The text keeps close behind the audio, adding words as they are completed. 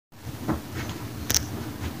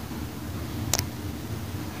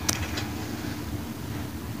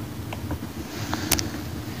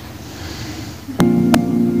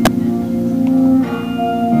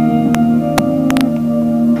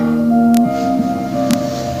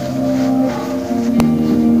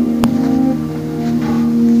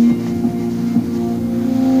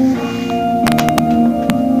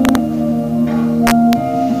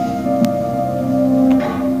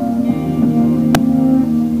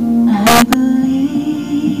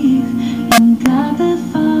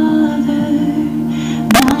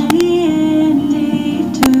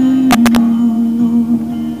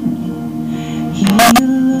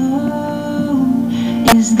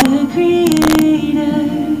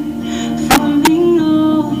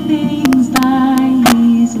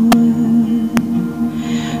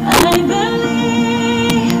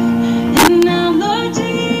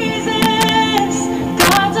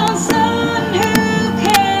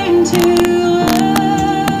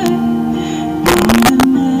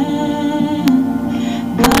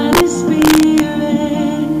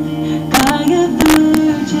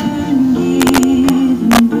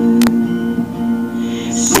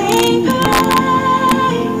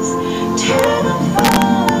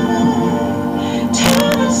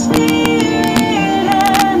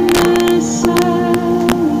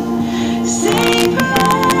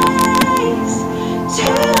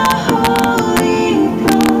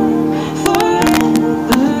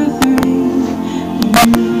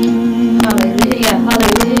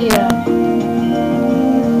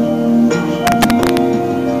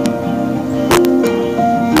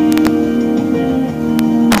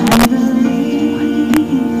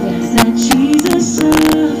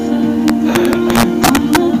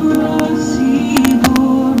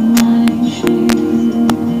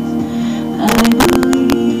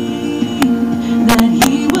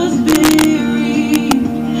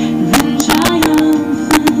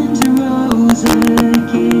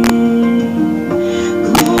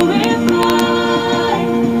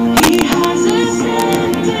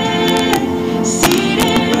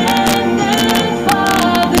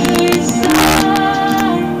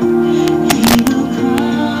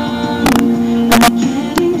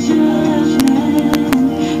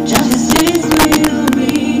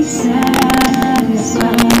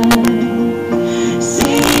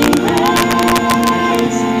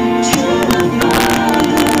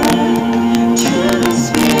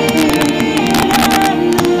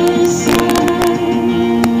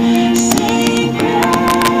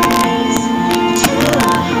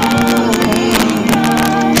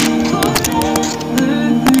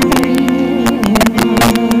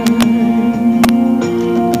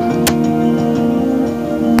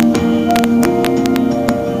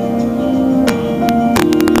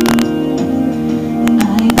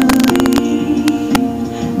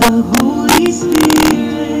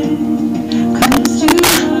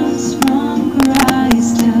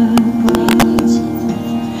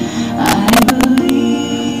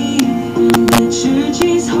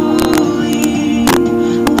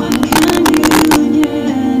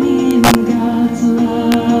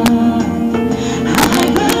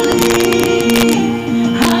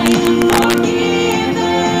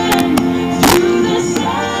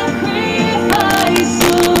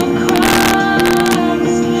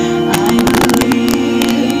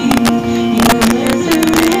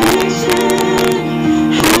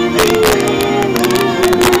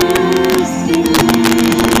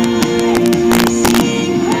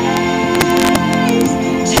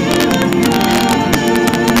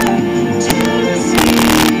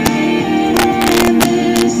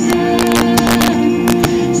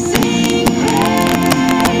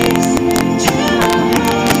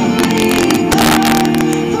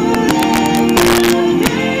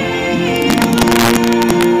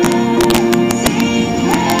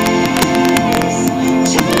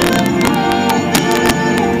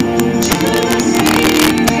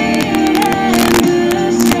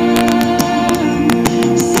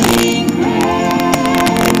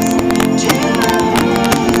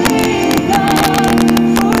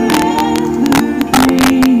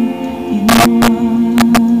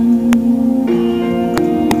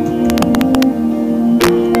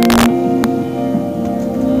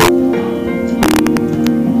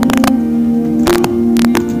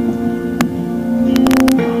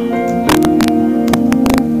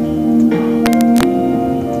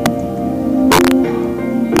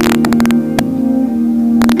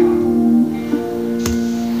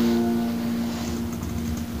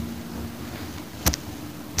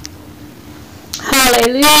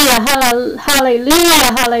Hallelujah,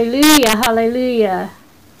 hallelujah, hallelujah, hallelujah.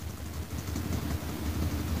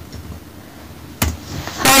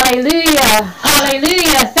 Hallelujah,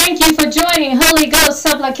 hallelujah. Thank you for joining Holy Ghost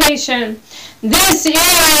Supplication. This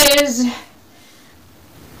is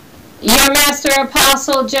your Master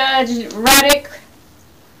Apostle Judge Reddick,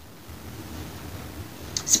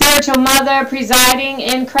 Spiritual Mother presiding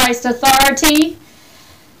in Christ's authority.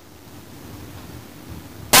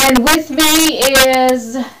 And with me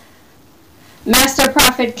is Master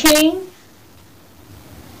Prophet King,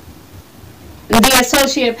 the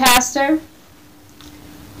Associate Pastor.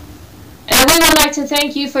 And we would like to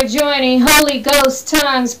thank you for joining Holy Ghost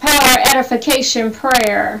Tongues Power Edification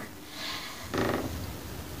Prayer.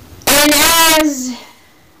 And as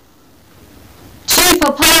Chief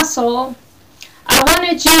Apostle, I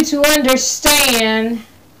wanted you to understand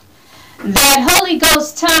that Holy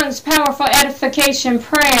Ghost Tongues Powerful Edification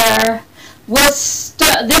Prayer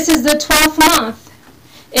this is the 12th month.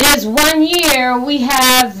 It is 1 year we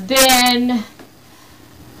have been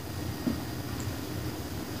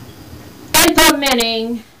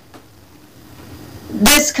implementing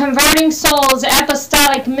this Converting Souls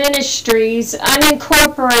Apostolic Ministries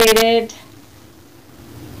unincorporated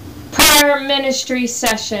prayer ministry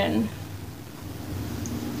session.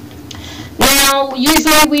 Now,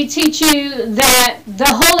 usually we teach you that the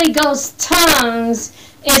Holy Ghost tongues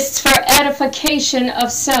is for edification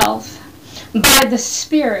of self by the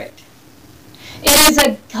Spirit. It is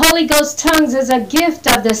a Holy Ghost tongues is a gift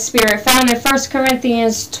of the Spirit, found in 1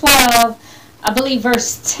 Corinthians 12, I believe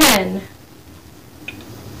verse 10.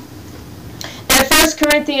 And 1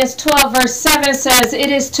 Corinthians 12 verse 7 says, it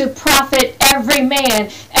is to profit every man.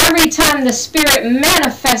 Every time the Spirit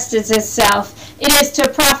manifests itself, it is to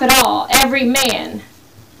profit all, every man.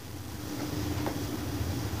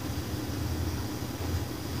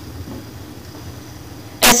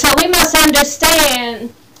 And so we must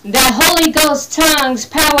understand that Holy Ghost tongues,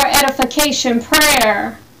 power, edification,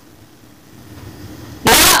 prayer,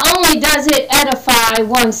 not only does it edify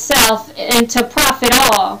oneself and to profit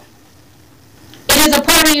all, it is a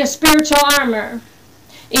part of your spiritual armor.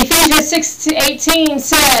 Ephesians 6:18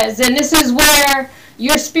 says, and this is where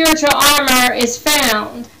your spiritual armor is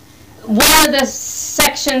found. One of the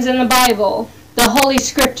sections in the Bible, the Holy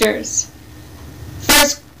Scriptures.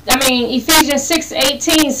 Ephesians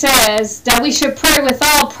 6:18 says that we should pray with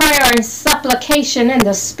all prayer and supplication in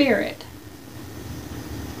the Spirit.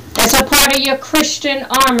 That's a part of your Christian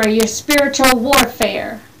armor, your spiritual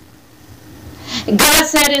warfare. God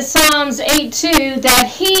said in Psalms 8:2 that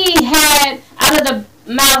He had out of the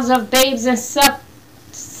mouths of babes and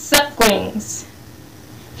sucklings,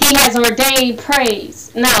 He has ordained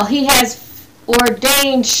praise. No, He has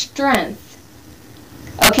ordained strength.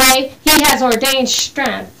 Okay? He has ordained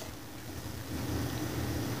strength.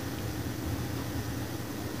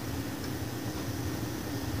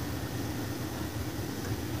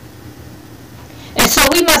 And so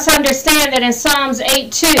we must understand that in Psalms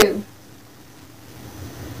 8:2,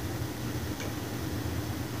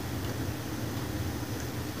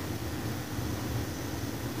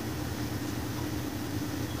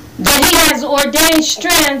 that He has ordained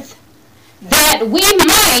strength that we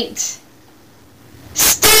might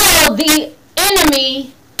still the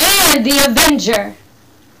enemy and the avenger.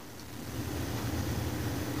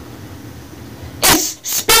 It's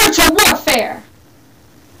spiritual warfare.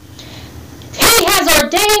 He has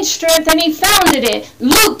ordained strength and He founded it.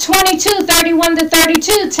 Luke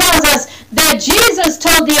 22:31-32 tells us that Jesus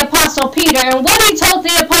told the Apostle Peter, and what He told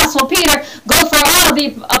the Apostle Peter, go for all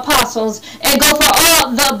the apostles and go for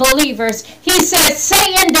all the believers. He said,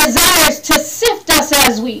 Satan desires to sift us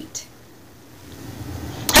as wheat.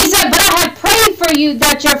 He said, but I have prayed for you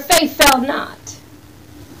that your faith fail not.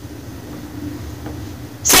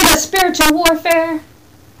 See the spiritual warfare?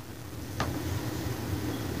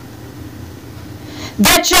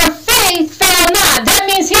 That your faith fail not. That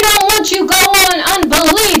means He don't want you go on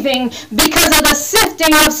unbelieving because of the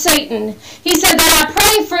sifting of Satan. He said that I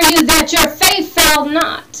pray for you that your faith fail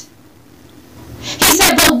not. He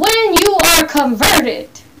said, but when you are converted,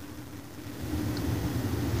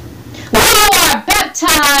 when you are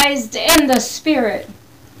baptized in the Spirit,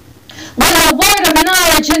 when the word of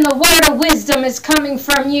knowledge and the word of wisdom is coming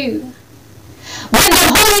from you, when the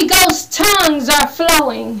Holy Ghost tongues are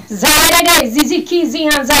flowing,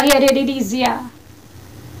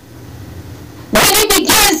 when He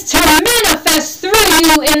begins to manifest through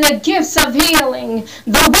you in the gifts of healing,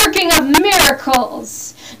 the working of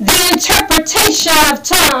miracles, the interpretation of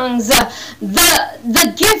tongues,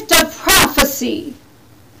 the gift of prophecy.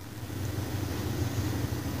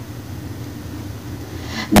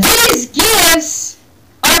 These gifts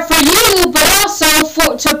are for you, but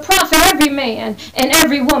also to profit every man and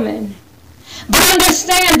every woman. But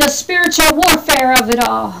understand the spiritual warfare of it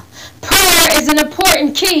all. Prayer is an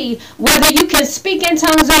important key, whether you can speak in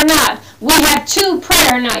tongues or not. We have 2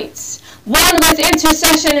 prayer nights. One with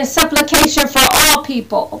intercession and supplication for all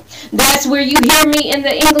people. That's where you hear me in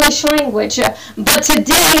the English language. But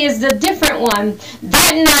today is the different one.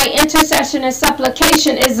 That night, intercession and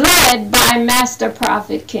supplication is led by Master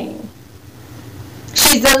Prophet King.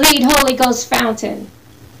 She's the lead Holy Ghost fountain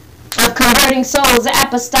of Converting Souls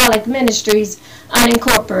Apostolic Ministries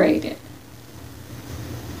Unincorporated.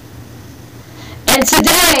 And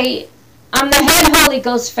today, I'm the head Holy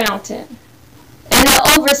Ghost fountain and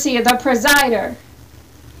the overseer, the presider,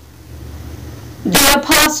 the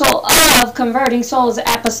apostle of Converting Souls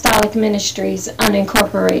Apostolic Ministries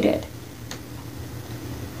Unincorporated,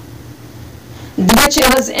 which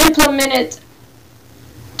it was implemented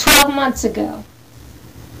 12 months ago.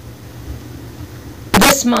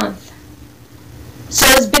 This month. So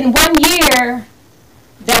it's been 1 year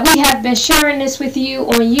that we have been sharing this with you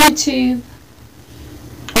on YouTube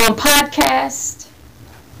on podcast,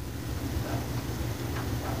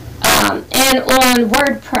 and on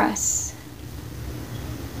WordPress.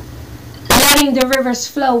 Letting the Rivers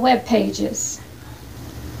Flow web pages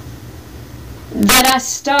that I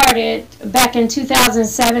started back in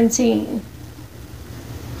 2017.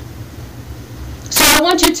 So I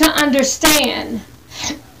want you to understand,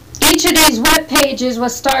 each of these web pages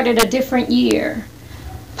was started a different year.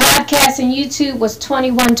 Podcast and YouTube was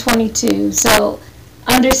 21-22. So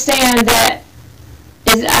understand that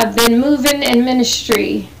I've been moving in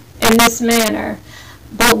ministry in this manner.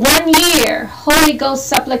 But 1 year, Holy Ghost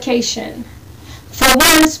supplication. For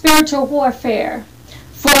 1, spiritual warfare.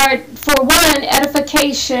 For 1,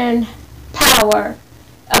 edification, power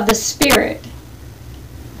of the Spirit.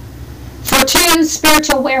 For 2,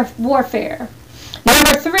 spiritual warfare.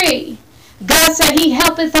 Number 3, God said He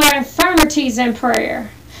helpeth our infirmities in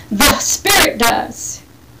prayer. The Spirit does.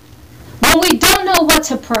 When we don't know what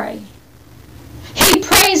to pray, He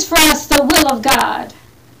prays for us the will of God.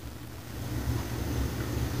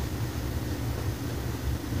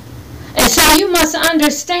 And so you must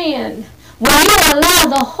understand, when you allow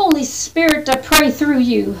the Holy Spirit to pray through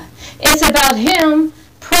you, it's about Him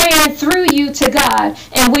praying through you to God.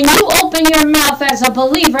 And when you open your mouth as a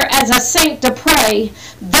believer, as a saint to pray,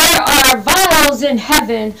 there are vials in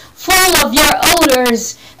heaven full of your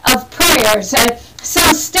odors of prayers.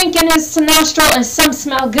 Some stink in His nostril and some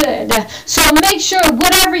smell good. So make sure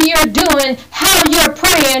whatever you're doing, how you're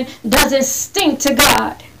praying, doesn't stink to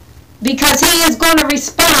God. Because He is going to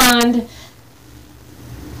respond.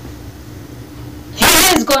 He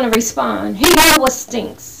is going to respond. He knows what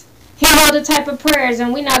stinks. He knows the type of prayers,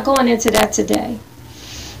 and we're not going into that today.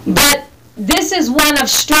 But this is one of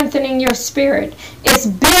strengthening your spirit. It's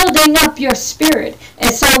building up your spirit.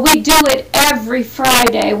 And so we do it every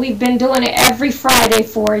Friday. We've been doing it every Friday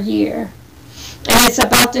for a year. And it's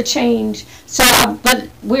about to change. So, but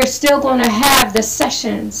we're still going to have the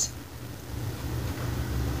sessions.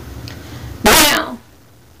 Now,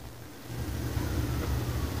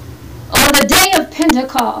 on the day of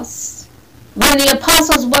Pentecost, when the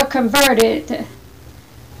apostles were converted,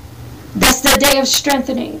 that's the day of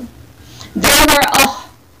strengthening. There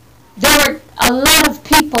were a lot of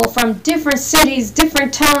people from different cities,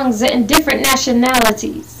 different tongues, and different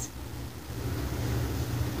nationalities.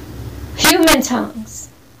 Human tongues.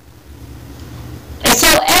 And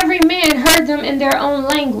so every man heard them in their own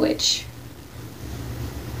language.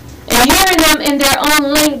 And hearing them in their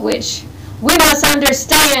own language, we must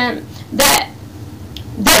understand that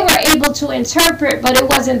they were able to interpret, but it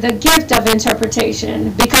wasn't the gift of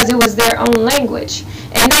interpretation because it was their own language.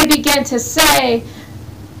 And they began to say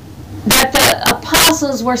that the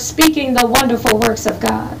apostles were speaking the wonderful works of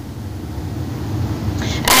God.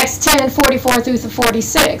 Acts 10:44 through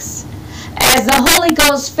 46. As the Holy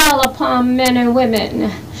Ghost fell upon men and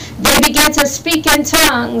women, they began to speak in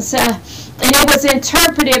tongues, and it was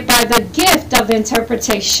interpreted by the gift of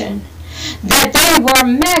interpretation, that they were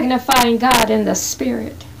magnifying God in the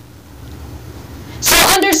Spirit. So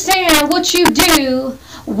understand what you do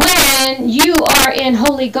when you are in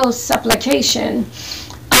Holy Ghost supplication.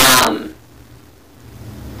 1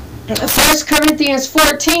 Corinthians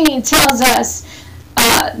 14 tells us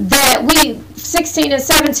that 16 and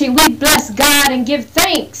 17, we bless God and give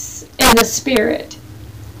thanks in the Spirit.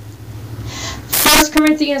 1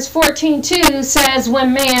 Corinthians 14:2 says,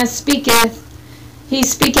 when man speaketh,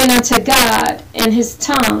 he's speaking unto God in his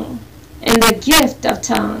tongue, in the gift of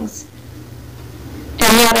tongues,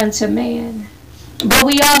 and not unto man. But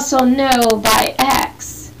we also know by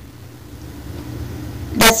Acts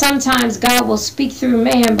that sometimes God will speak through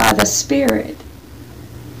man by the Spirit,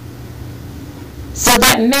 so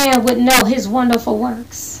that man would know His wonderful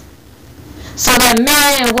works, so that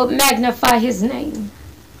man would magnify His name.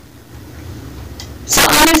 So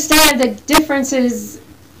understand the differences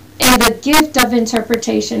in the gift of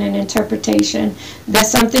interpretation and interpretation.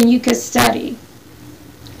 That's something you could study.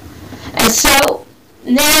 And so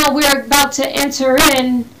now we're about to enter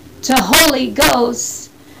into Holy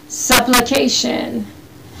Ghost supplication.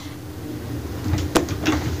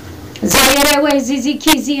 Zayerewe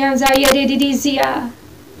zizikizian zayeredizia.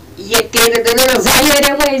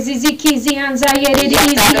 Zayerewe zizikizian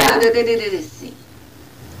zayeredizia.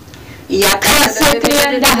 Krase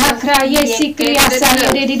krianda hakra yesi kriasa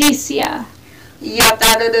yeredizia.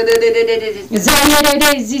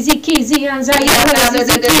 Zayere zizikizian zayere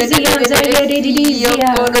zizikizian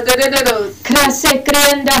zayeredizia. Krase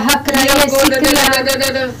krianda hakra yesi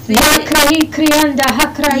krianda. Yakra krianda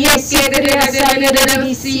hakra yesi kriasa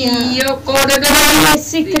yeredizia.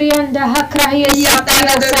 Yesi krianda hakra yesi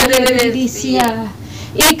kriasa yeredizia.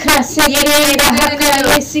 Ikra se krianda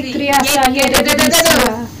hakraye sikriya sayere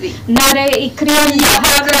disia. Nare ikrianda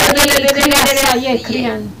hakraye ikriya saye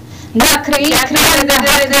kriyan. Nakre ikrianda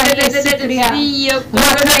hakraye sikriya.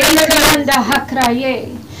 Nakre ikrianda hakraye.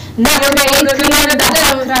 Nakre ikrianda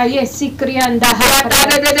hakraye sikrianda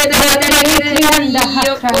hakraye. Nakre ikrianda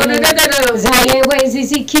hakraye. Zaye we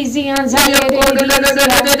zizi kizian zaye redisia.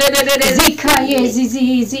 Zikaye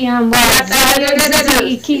zizi zian wa. Zaye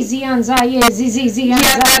zizi kizian zaye zizi zian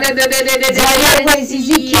zaye. Zaye we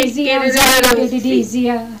zizi kizian zaye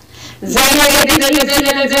redisia. Zaye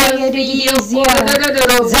redisia zaye redisia.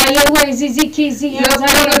 Zaye we zizi kizian zaye redisia.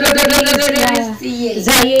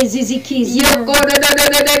 Zaye zizi kizian. Zaye we zizi kizian zaye redisia.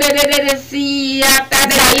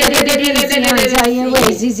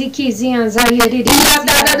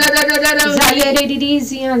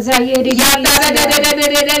 Zaye redisia zaye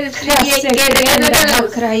redisia. Krase krianda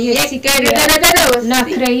hakraye sikriya.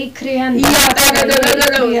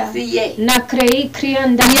 Nakre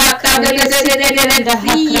krianda hakraye.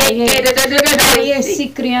 Nakre krianda hakraye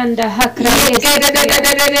sikrianda hakraye.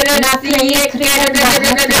 Kraye sikrianda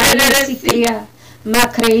hakraye sikriya.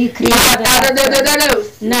 Nakre krianda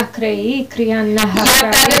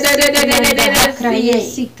hakraye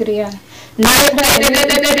sikriya. Makre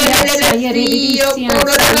krianda nakre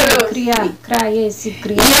krianda hakraye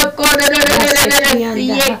sikriya.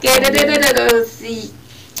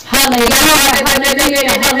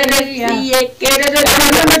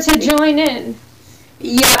 Remember to join in. I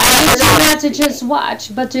want you not to just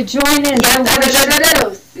watch, but to join in and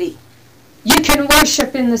worship. You can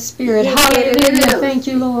worship in the Spirit. Hallelujah. Thank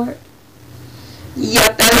you, Lord.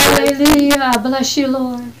 Hallelujah. I bless you,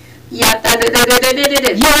 Lord. You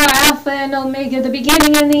are Alpha and Omega, the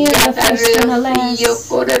beginning and the end, the first and the last.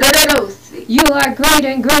 You are great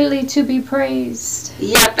and greatly to be praised.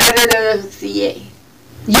 You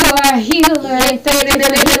are a healer.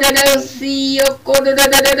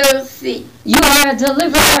 You are a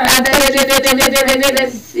deliverer.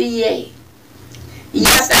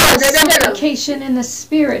 Supplication in the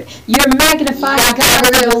Spirit. You're magnifying God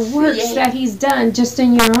for the works that He's done just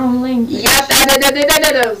in your own language.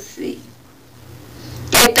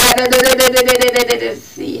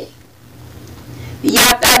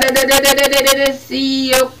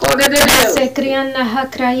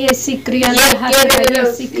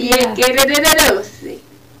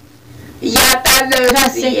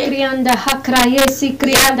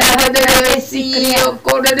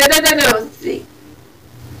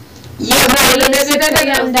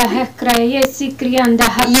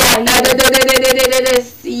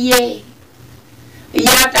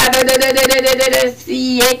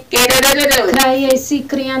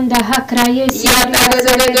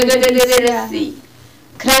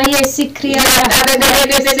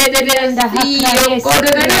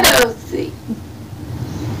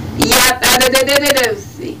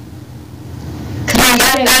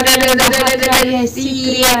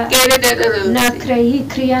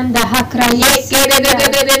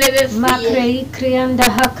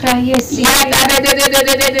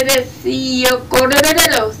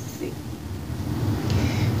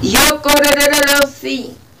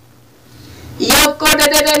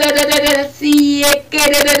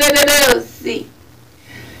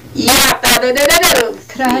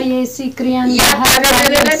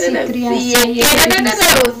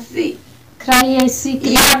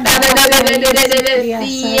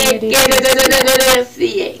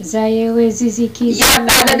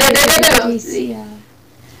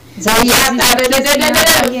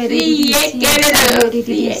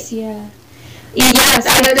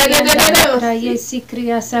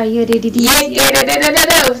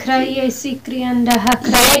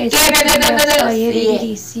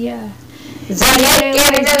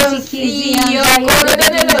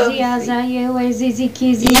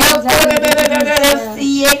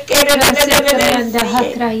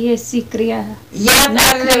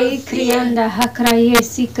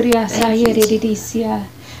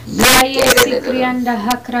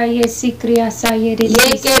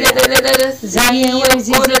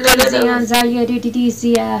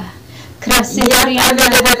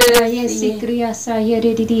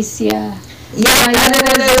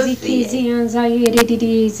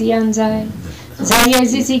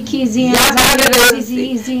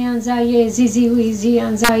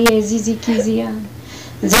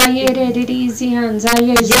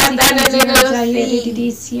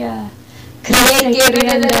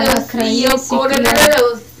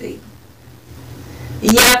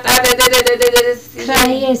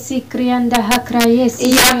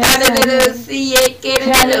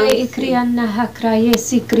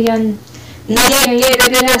 Nakrei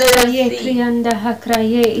kriya krianda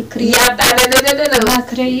hakraye ikriya.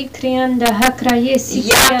 Nakrei krianda hakraye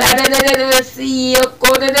sikriya.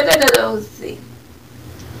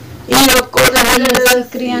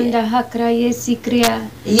 Krianda hakraye sikriya.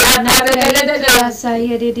 Nakrei kriya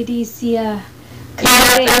sayedidisia.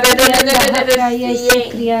 Hakraye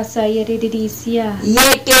sikriya sayedidisia.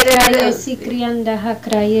 Kraye sikrianda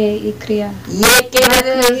hakraye ikriya.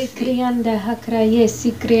 Nakrei krianda hakraye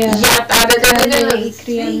sikriya. Kraye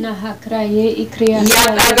ikrianda hakraye ikriya.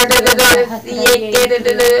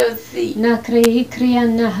 Nakrei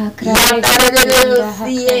krianda hakraye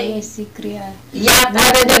sikriya.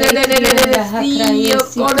 Hakraye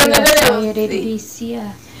sikriya sayedidisia.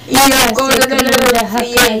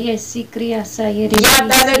 Hakraye sikriya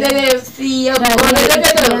sayedidisia.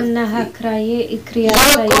 Hakraye ikriya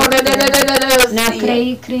sayedidisia.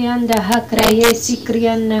 Nakrei krianda hakraye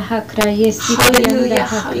sikrianda hakraye sikrianda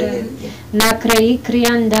hakraye. Nakrei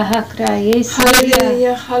krianda hakraye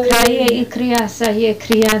sikriya. Kraye ikriya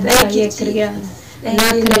sayekrianda sayekriya.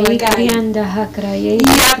 Nakrei krianda hakraye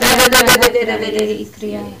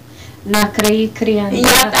ikriya. Nakrei krianda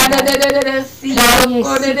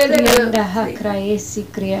hakraye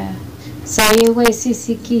sikriya. Sayewe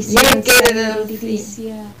sisikisia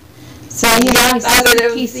sayedidisia. Sayewe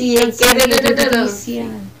sisikisia sayedidisia.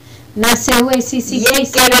 Nasewe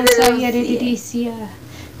sisikisia sayedidisia.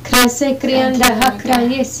 Krase krianda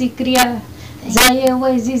hakraye sikriya.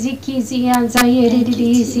 Zayewe zizikisia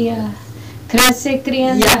sayedidisia. Krase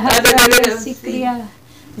krianda hakraye sikriya.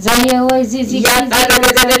 Zayewe zizikisia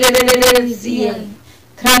sayedidisia.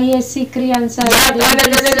 Kraye sikriya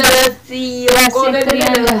sayedidisia. Krase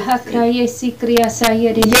krianda hakraye sikriya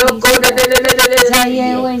sayedidisia.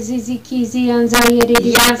 Zayewe zizikisia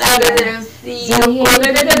sayedidisia.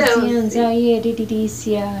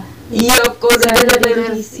 Sayedidisia.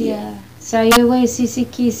 Sayewe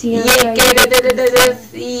sisikisia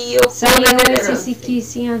sayewe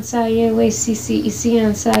sisikisia sayewe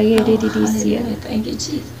sisisian sayedidisia.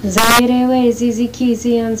 Zayewe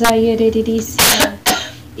zizikisia sayedidisia.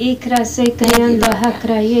 Ikra sekrianda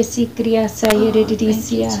hakraye sikriya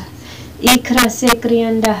sayedidisia. Ikra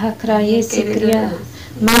sekrianda hakraye sikriya.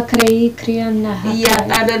 Makrei krianda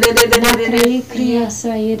hakraye kriya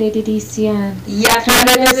sayedidisia.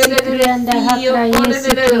 Kraye sikrianda hakraye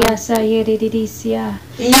sikriya sayedidisia.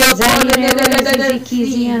 Zayewe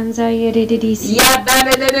zizikisia sayedidisia.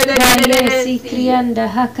 Kraye sikrianda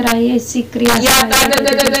hakraye sikriya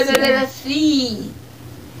sayedidisia.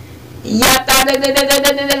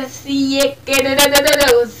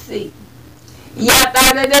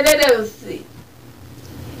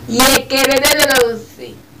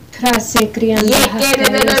 Krase krianda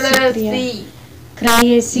hakraye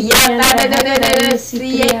kraye sikrianda hakraye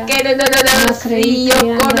sikriya. Makrei krianda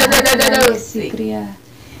hakraye sikriya.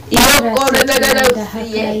 Ikra sikrianda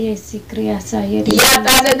hakraye sikriya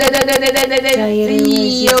sayedidisia.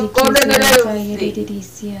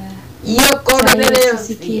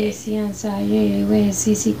 Sayedidisia. Sayewe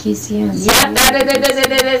sisikisia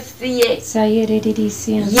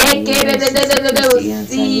sayedidisia.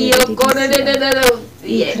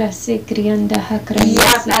 Ikra sekrianda hakraye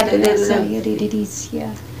sikriya sayedidisia.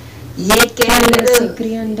 Kraye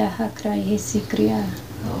sikrianda hakraye sikriya.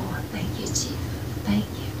 Oh, thank you, Jesus. Thank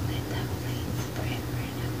you. Let that flame spread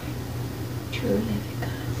forever. True living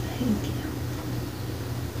God. Thank you.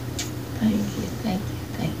 Thank you. Thank you.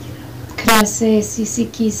 Thank you. Krase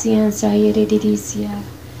sisikisia sayedidisia.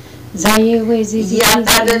 Zayewe zizikisia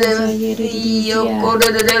sayedidisia.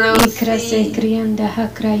 Ikra sekrianda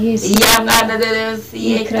hakraye sikriya.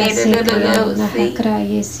 Ikra sekrianda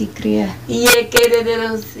hakraye sikriya.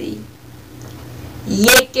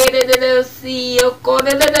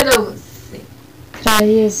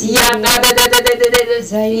 Kraye sikriya.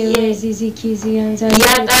 Zayewe zizikisia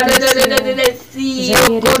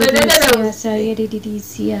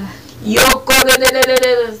sayedidisia.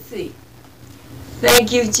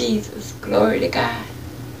 Thank you, Jesus. Glory to God.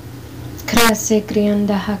 Krase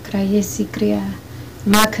krianda hakraye sikriya.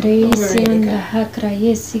 Makrei sianda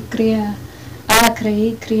hakraye sikriya.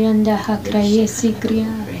 Akrei krianda hakraye sikriya.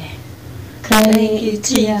 Kraye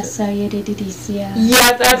kriya sayedidisia.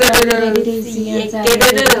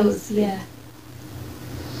 Sayedidisia.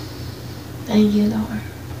 Thank you, Lord.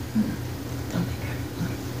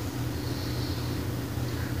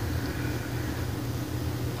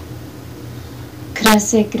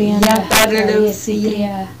 Krase krianda hakraye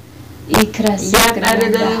sikriya. Ikra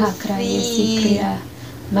sikrianda hakraye sikriya.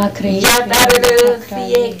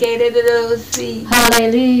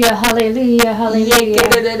 Hallelujah, hallelujah,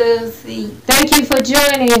 hallelujah. Thank you for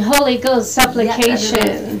joining Holy Ghost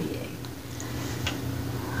Supplication.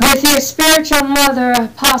 with your spiritual mother,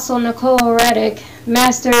 Apostle Nicole Reddick,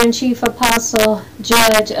 Master and Chief Apostle,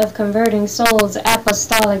 Judge of Converting Souls,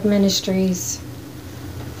 Apostolic Ministries,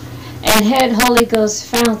 and Head Holy Ghost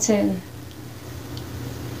Fountain.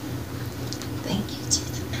 Thank you,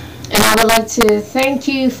 Jesus. And I would like to thank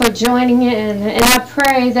you for joining in. And I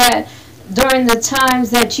pray that during the times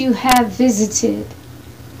that you have visited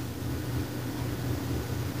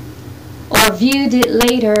or viewed it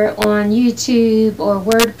later on YouTube or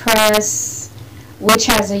WordPress, which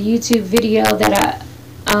has a YouTube video that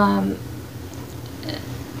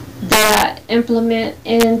I implement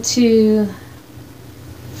into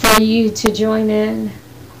for you to join in,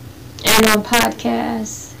 and on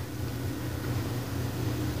podcasts.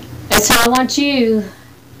 And so I want you,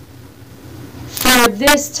 for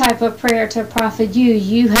this type of prayer to profit you,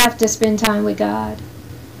 you have to spend time with God.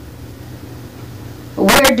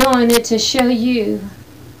 We're doing it to show you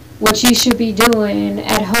what you should be doing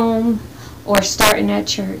at home or starting at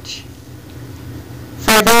church.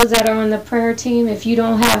 For those that are on the prayer team, if you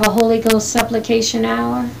don't have a Holy Ghost supplication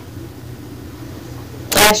hour,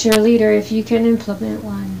 ask your leader if you can implement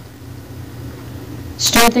one.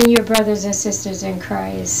 Strengthen your brothers and sisters in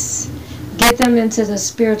Christ. Get them into the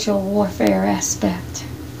spiritual warfare aspect.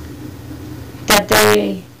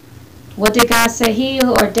 What did God say? He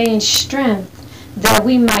ordained strength that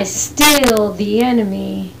we might still the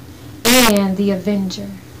enemy and the avenger.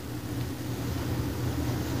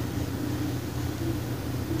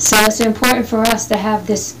 So it's important for us to have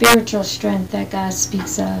this spiritual strength that God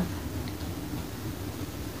speaks of.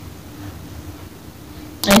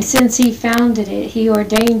 And since He founded it, He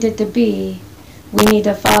ordained it to be, we need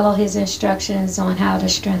to follow His instructions on how to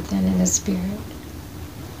strengthen in the Spirit.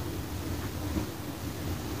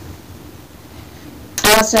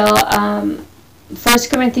 Also, 1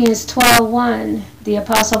 Corinthians 12:1, the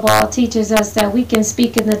Apostle Paul teaches us that we can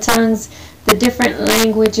speak in the tongues, the different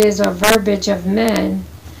languages or verbiage of men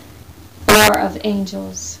or of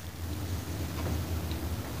angels.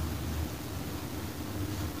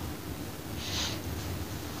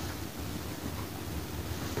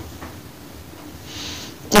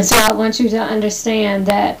 And so I want you to understand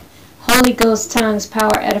that Holy Ghost tongues,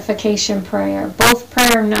 power, edification, prayer. Both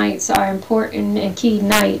prayer nights are important and key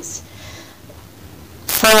nights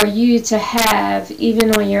for you to have,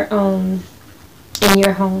 even on your own, in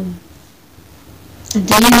your home. Do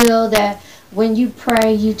you know that when you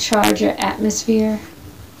pray, you charge your atmosphere?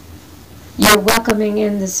 You're welcoming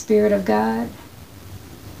in the Spirit of God.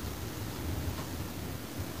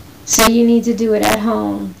 So you need to do it at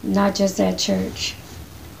home, not just at church.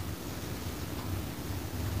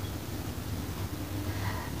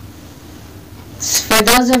 For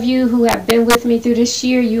those of you who have been with me through this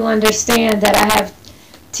year, you understand that I have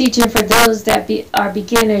teaching for those that are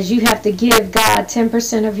beginners. You have to give God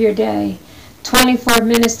 10% of your day, 24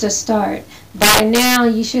 minutes to start. By now,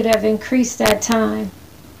 you should have increased that time.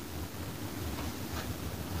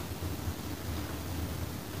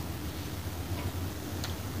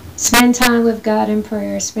 Spend time with God in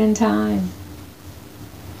prayer. Spend time.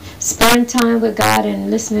 Spend time with God and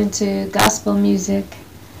listening to gospel music,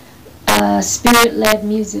 Spirit-led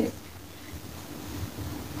music.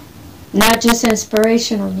 Not just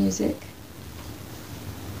inspirational music.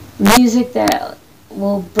 Music that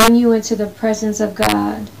will bring you into the presence of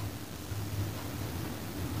God.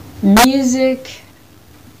 Music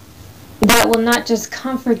that will not just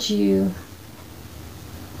comfort you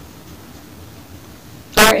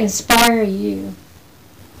or inspire you.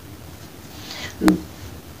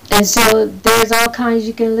 And so there's all kinds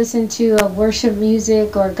you can listen to of worship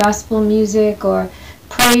music or gospel music or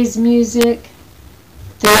praise music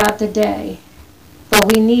throughout the day.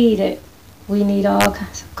 But we need it. We need all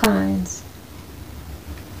kinds.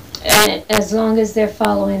 And as long as they're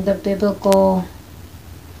following the biblical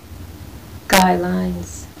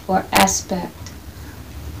guidelines or aspect.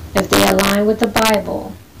 If they align with the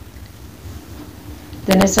Bible,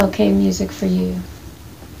 then it's okay music for you.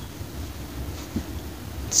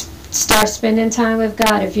 Start spending time with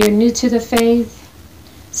God. If you're new to the faith,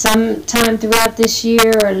 sometime throughout this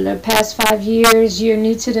year or the past 5 years, you're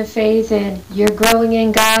new to the faith and you're growing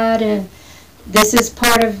in God, and this is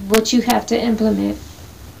part of what you have to implement.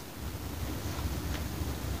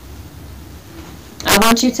 I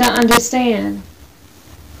want you to understand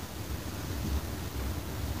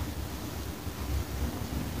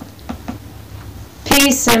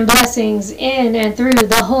peace and blessings in and through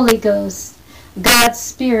the Holy Ghost, God's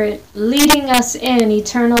Spirit, leading us in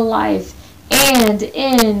eternal life and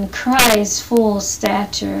in Christ's full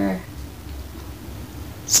stature.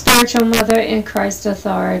 Spiritual mother in Christ's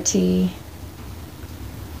authority.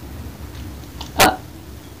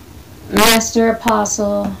 Master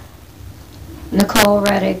Apostle Nicole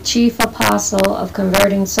Reddick, Chief Apostle of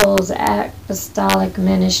Converting Souls Apostolic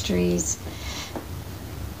Ministries,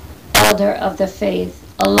 Elder of the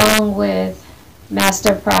Faith, along with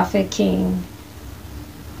Master Prophet King,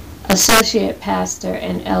 Associate Pastor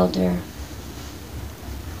and Elder.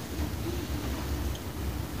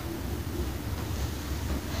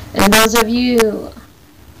 And those of you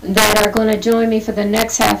that are going to join me for the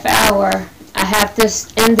next half hour, I have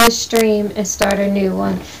this end this stream and start a new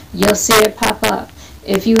one. You'll see it pop up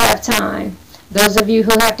if you have time. Those of you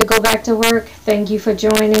who have to go back to work, thank you for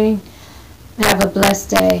joining. Have a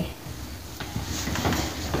blessed day.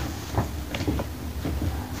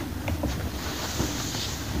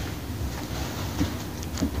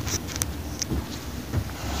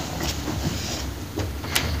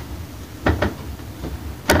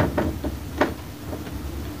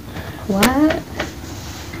 What?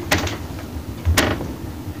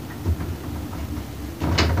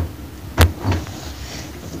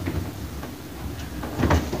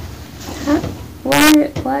 Huh?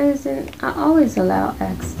 Why isn't I always allow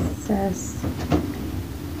access?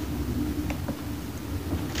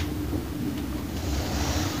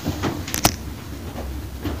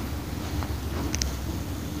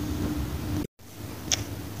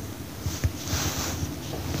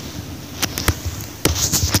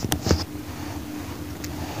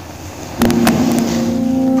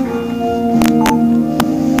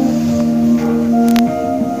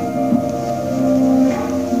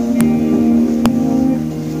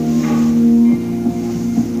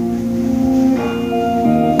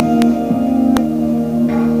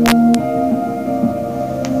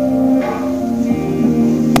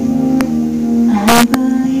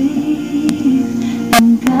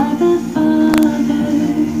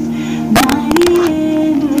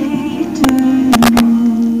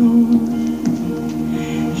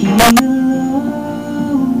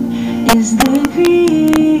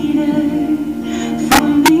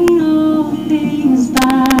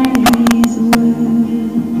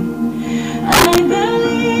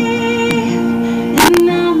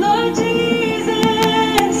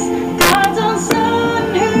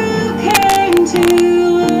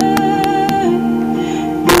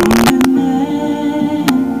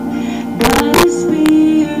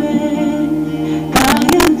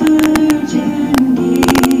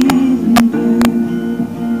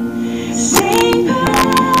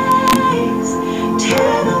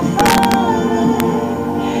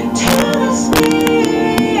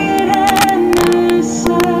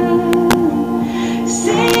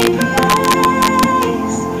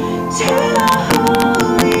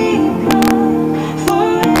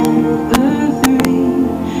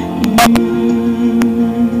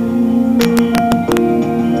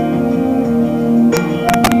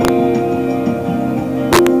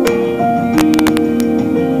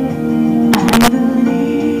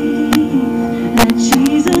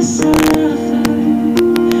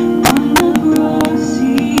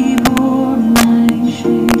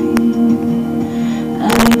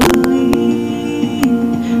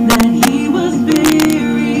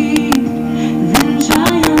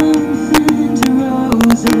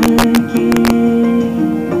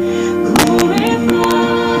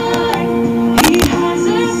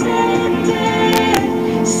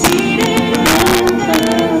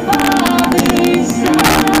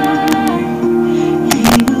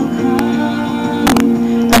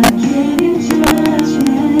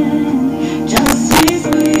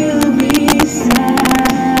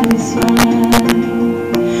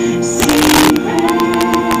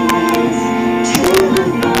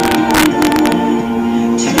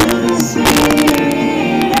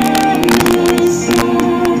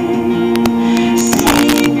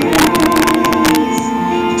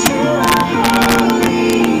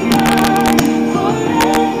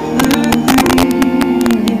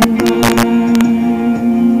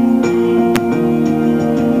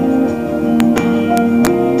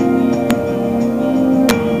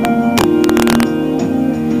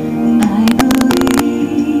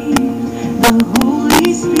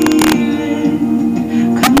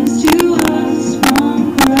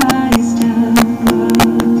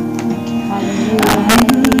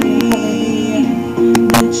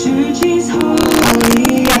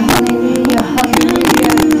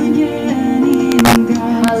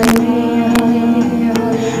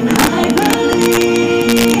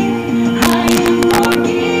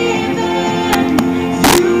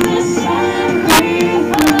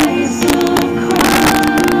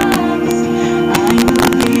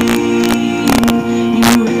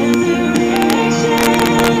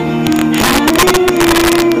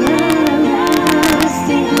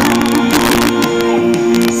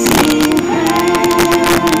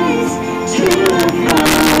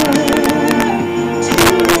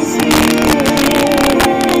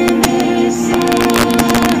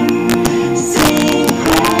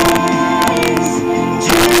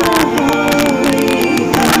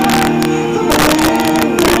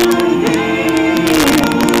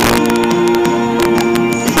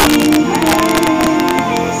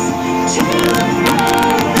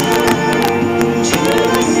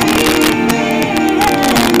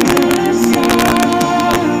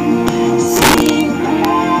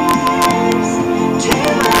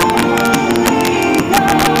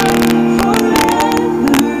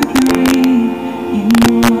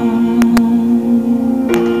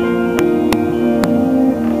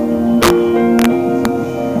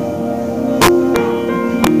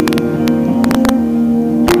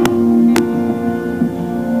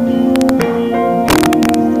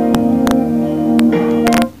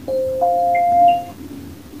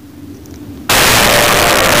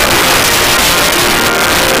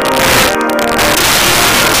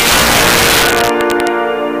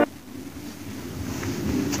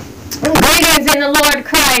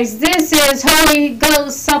 Christ. This is Holy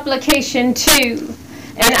Ghost Supplication 2.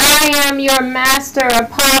 And I am your Master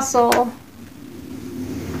Apostle,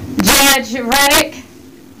 Judge Reddick,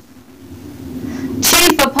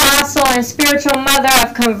 Chief Apostle and Spiritual Mother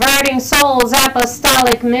of Converting Souls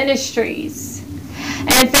Apostolic Ministries.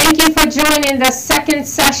 And thank you for joining the second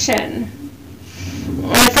session.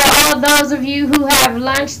 And for all those of you who have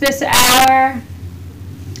lunch this hour,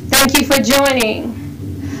 thank you for joining.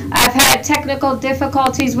 I've had technical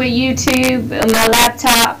difficulties with YouTube and my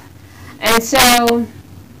laptop, and so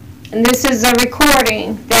this is a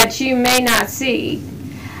recording that you may not see,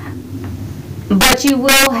 but you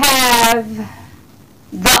will have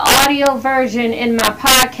the audio version in my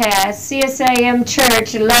podcast, CSAM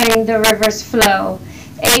Church, Letting the Rivers Flow,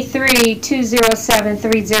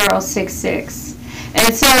 83-207-3066.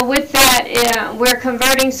 And so with that, we're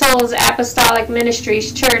Converting Souls Apostolic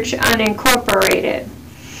Ministries Church Unincorporated.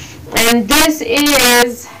 And this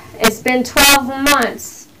is, it's been 12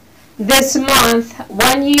 months this month,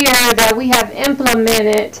 1 year that we have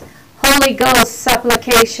implemented Holy Ghost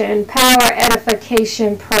Supplication, Power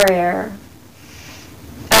Edification Prayer.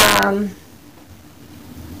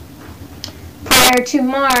 Prior to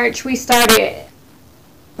March, we started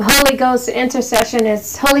Holy Ghost intercession,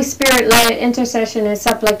 is Holy Spirit-led intercession and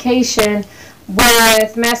supplication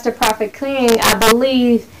with Master Prophet King, I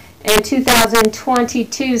believe, in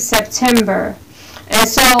 2022 September. And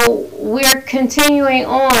so we're continuing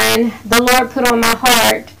on. The Lord put on my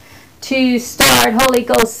heart to start Holy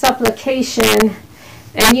Ghost supplication.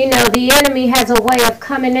 And you know, the enemy has a way of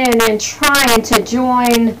coming in and trying to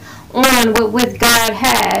join on with what God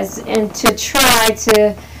has and to try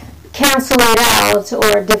to cancel it out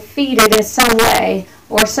or defeat it in some way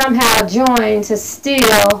or somehow join to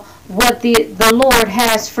steal what the Lord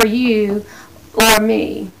has for you or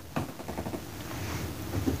me.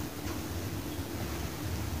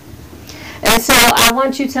 And so I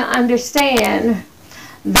want you to understand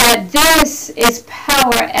that this is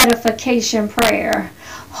power edification prayer.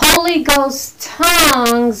 Holy Ghost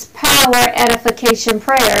tongues power edification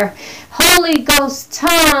prayer. Holy Ghost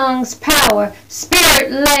tongues power,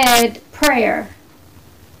 Spirit-led prayer.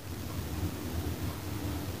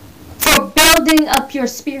 For building up your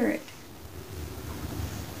spirit.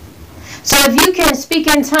 So if you can speak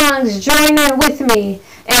in tongues, join in with me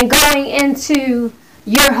and going into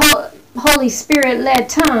your Holy Spirit-led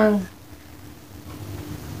tongue.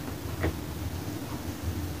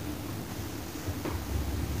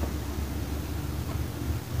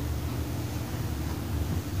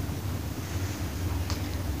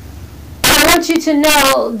 I want you to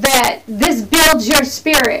know that this builds your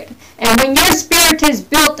spirit. And when your spirit is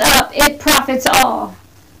built up, it profits all.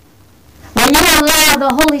 When you allow the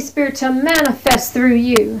Holy Spirit to manifest through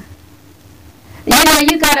you, you know,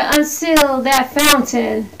 you got to unseal that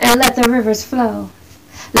fountain and let the rivers flow.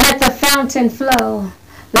 Let the fountain flow.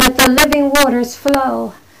 Let the living waters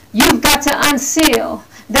flow. You've got to unseal.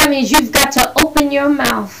 That means you've got to open your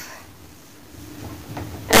mouth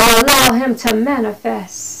and allow Him to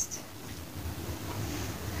manifest.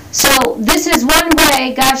 So this is one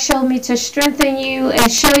way God showed me to strengthen you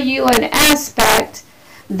and show you an aspect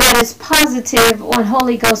that is positive on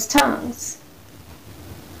Holy Ghost tongues.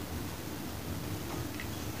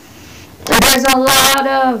 There's a lot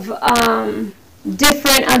of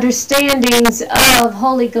different understandings of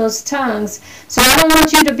Holy Ghost tongues. So I don't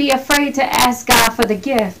want you to be afraid to ask God for the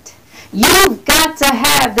gift. You've got to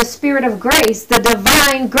have the Spirit of grace, the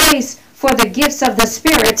divine grace for the gifts of the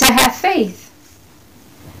Spirit, to have faith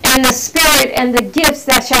in the Spirit and the gifts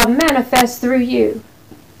that shall manifest through you.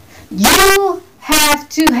 You have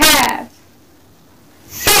to have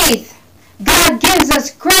faith. God gives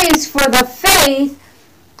us grace for the faith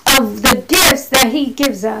of the gifts that He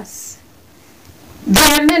gives us.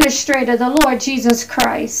 The administrator, the Lord Jesus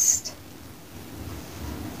Christ.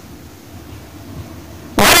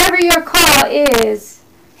 Whatever your call is,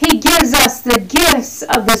 He gives us the gifts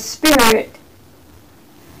of the Spirit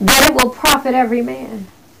that it will profit every man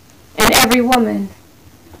and every woman.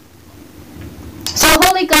 So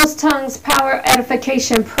Holy Ghost tongues power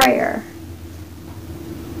edification prayer.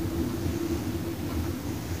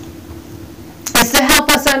 Is to help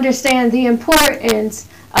us understand the importance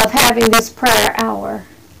of having this prayer hour.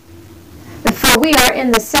 For we are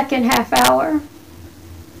in the second half hour.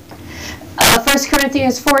 1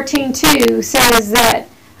 Corinthians 14:2 says that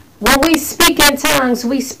when we speak in tongues,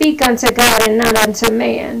 we speak unto God and not unto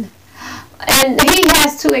man. And he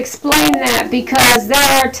has to explain that because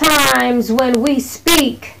there are times when we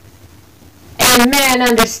speak and men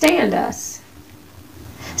understand us.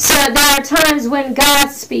 So there are times when God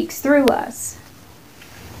speaks through us.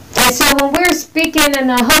 And so when we're speaking and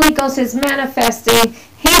the Holy Ghost is manifesting,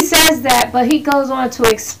 he says that, but he goes on to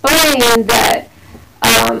explain that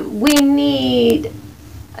we need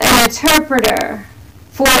an interpreter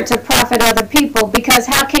for it to profit other people. Because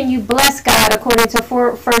how can you bless God according to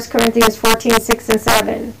 1 Corinthians 14, 6 and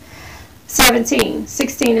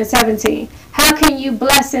 16 and 17? How can you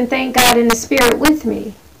bless and thank God in the Spirit with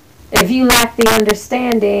me if you lack the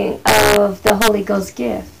understanding of the Holy Ghost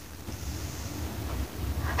gift?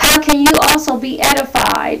 How can you also be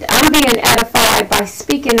edified? I'm being edified by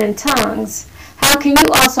speaking in tongues. How can you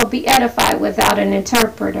also be edified without an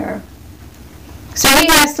interpreter? So he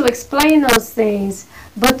has to explain those things.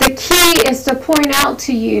 But the key is to point out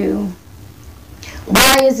to you,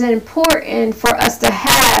 why is it important for us to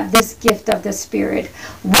have this gift of the Spirit?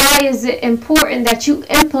 Why is it important that you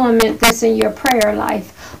implement this in your prayer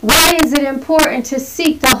life? Why is it important to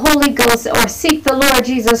seek the Holy Ghost or seek the Lord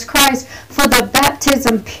Jesus Christ for the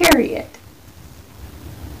baptism period?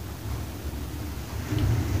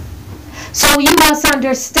 So you must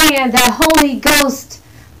understand that Holy Ghost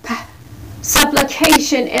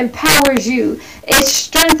supplication empowers you. It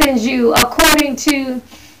strengthens you according to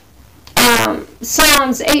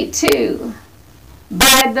Psalms 8:2.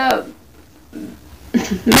 By the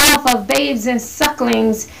mouth of babes and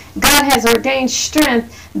sucklings, God has ordained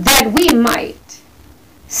strength that we might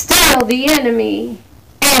still the enemy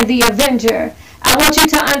and the avenger. I want you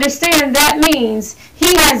to understand that means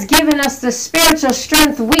he has given us the spiritual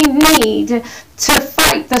strength we need to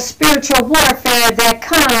fight the spiritual warfare that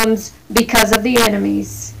comes because of the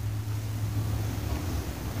enemies.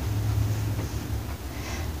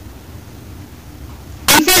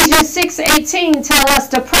 Ephesians 6:18 tell us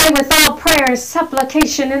to pray with all prayer and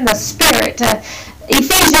supplication in the Spirit.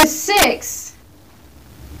 Ephesians 6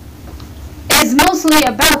 is mostly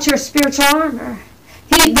about your spiritual armor.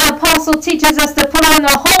 The apostle teaches us to put on the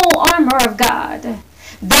whole armor of God,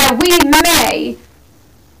 that we may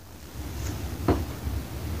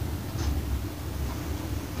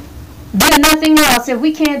do nothing else. If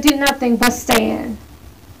we can't do nothing but stand.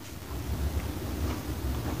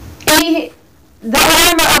 The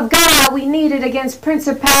armor of God, we need it against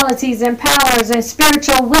principalities and powers and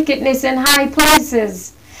spiritual wickedness in high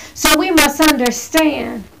places. So we must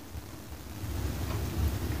understand.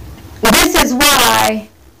 This is why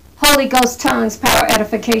Holy Ghost tongues, power,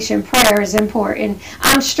 edification, prayer is important.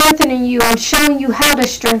 I'm strengthening you. I'm showing you how to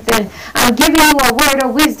strengthen. I'm giving you a word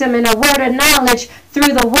of wisdom and a word of knowledge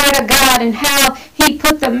through the word of God and how he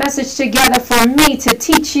put the message together for me to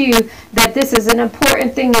teach you that this is an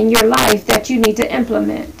important thing in your life that you need to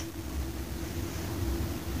implement.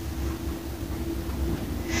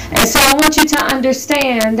 And so I want you to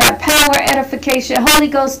understand that power, edification, Holy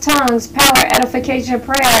Ghost tongues, power, edification,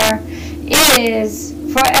 prayer is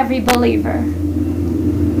for every believer,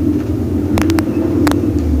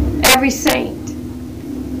 every saint,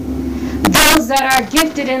 those that are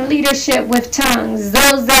gifted in leadership with tongues,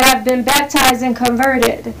 those that have been baptized and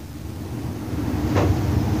converted.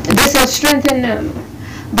 This will strengthen them.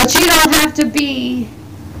 But you don't have to be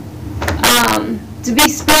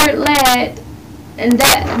spirit-led, and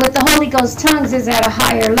that with the Holy Ghost tongues is at a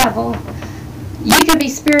higher level. You can be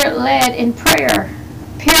spirit-led in prayer,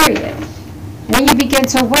 period. When you begin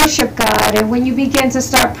to worship God and when you begin to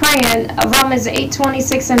start praying, Romans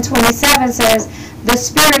 8:26 and 27 says, the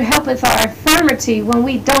Spirit helpeth our infirmity when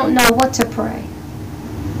we don't know what to pray.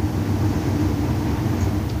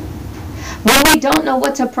 When we don't know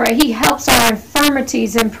what to pray, he helps our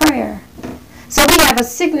infirmities in prayer. So we have a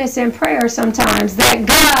sickness in prayer sometimes that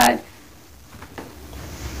God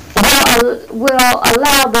will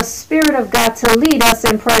allow the Spirit of God to lead us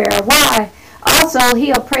in prayer. Why? Also,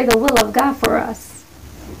 he'll pray the will of God for us.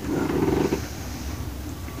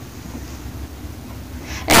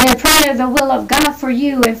 And in praying the will of God for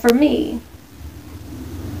you and for me,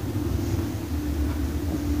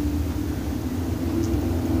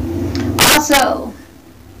 also,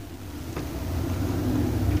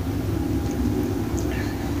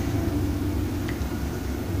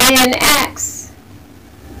 in Acts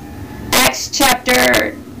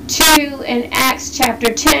chapter 2 and Acts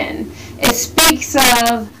chapter 10, it speaks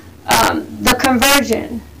of the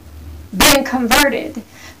conversion, being converted.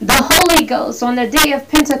 The Holy Ghost on the day of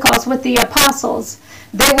Pentecost with the apostles,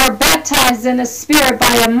 they were baptized in the Spirit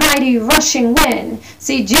by a mighty rushing wind.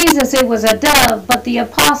 See, Jesus, it was a dove, but the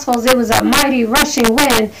apostles, it was a mighty rushing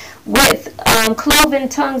wind with cloven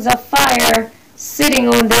tongues of fire sitting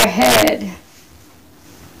on their head.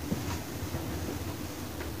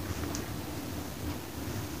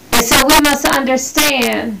 And so we must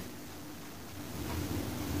understand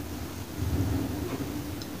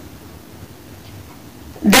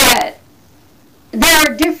that there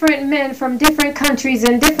are different men from different countries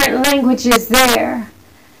and different languages there.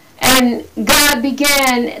 And God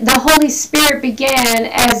began, the Holy Spirit began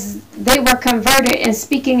as they were converted and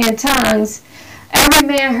speaking in tongues. Every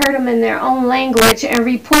man heard them in their own language and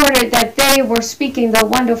reported that they were speaking the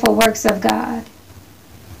wonderful works of God.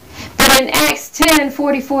 But in Acts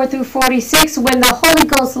 10:44 through 46, when the Holy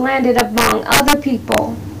Ghost landed among other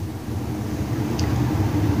people,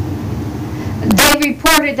 they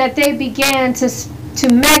reported that they began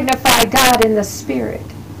to magnify God in the Spirit.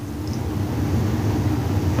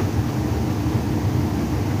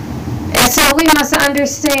 And so we must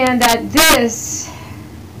understand that this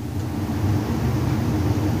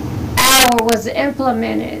hour was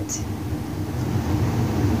implemented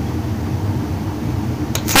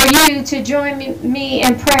for you to join me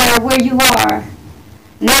in prayer where you are.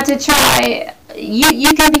 Not to try,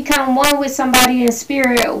 you can become one with somebody in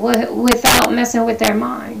spirit without messing with their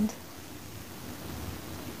mind.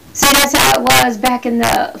 See, that's how it was back in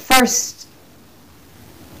the first,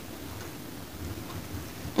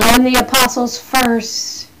 when the apostles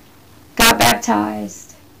first got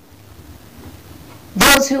baptized.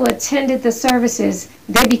 Those who attended the services,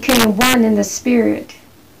 they became one in the Spirit.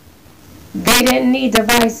 They didn't need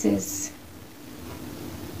devices.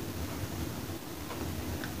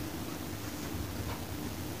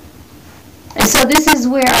 And so this is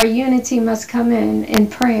where our unity must come in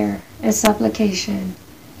prayer and supplication.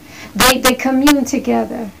 They commune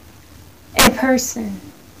together in person.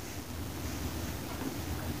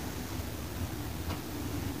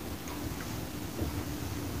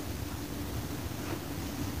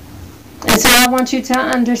 And so I want you to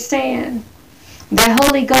understand that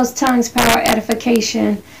Holy Ghost tongues, power,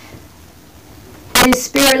 edification is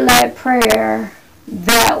spirit-led prayer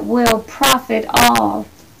that will profit all,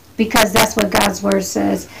 because that's what God's word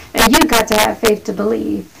says. And you've got to have faith to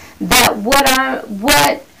believe that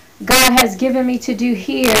what God has given me to do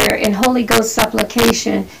here in Holy Ghost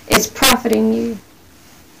supplication is profiting you.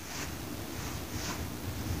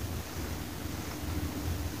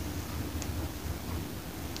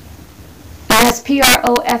 That's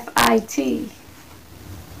P-R-O-F-I-T.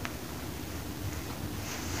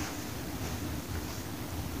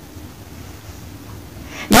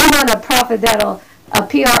 You want a prophet that'll, a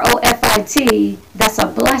P-R-O-F-I-T, that's a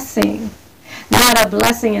blessing. Not a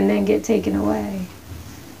blessing and then get taken away.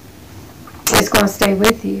 It's going to stay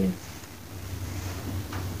with you.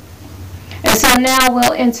 And so now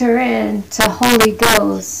we'll enter into Holy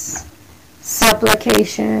Ghost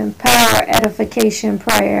supplication, power, edification,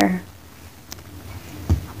 prayer.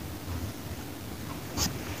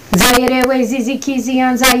 Zayere wezi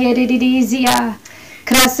kizian zayere dizia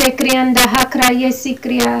krase krianda hakra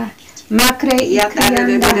yesikria makre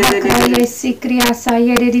ikrianda hakra yesikria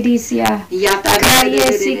sayere dizia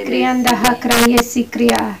kraye sikrianda hakra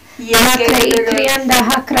yesikria makre ikrianda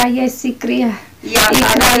hakra yesikria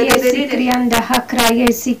ikraye sikrianda hakra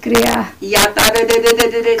yesikria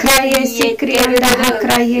kraye sikrianda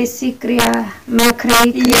hakra yesikria makre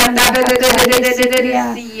ikrianda hakra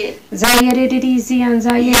yesikria zayere dizian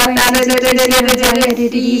zayere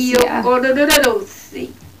dizia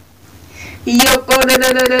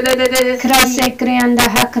krase krianda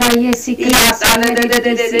hakra yesikria sayere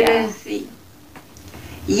dizia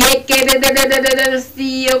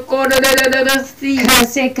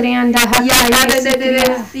krase krianda hakra yesikria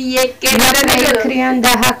krianda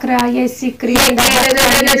hakra yesikria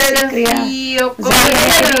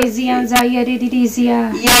zayere dizian zayere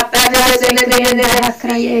dizia krase krianda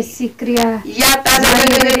hakra yesikria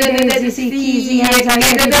zayere dizian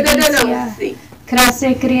zayere dizia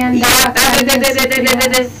krase krianda hakra yesikria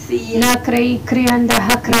nakre krianda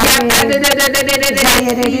hakra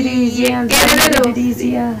zayere dizian zayere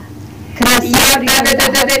dizia krase krianda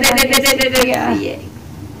hakra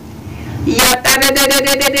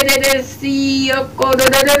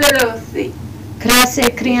krase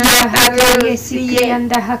krianda hakra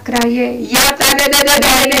yesikrianda hakra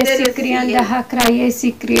yesikrianda hakra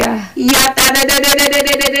yesikria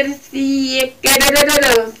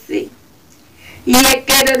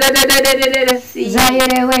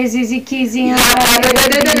zayere wezi zikizian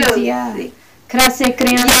zayere krase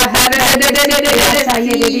krianda hakra yesikria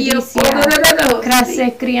sayere dizia krase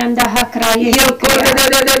krianda hakra yesikria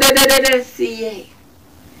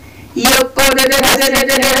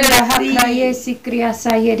hakra yesikria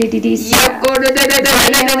sayere dizia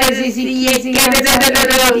zayere wezi zikizian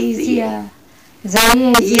zayere dizia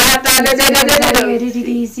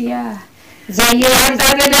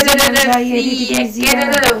zayere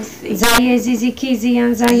dizia zayere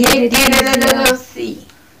zikizian zayere dizia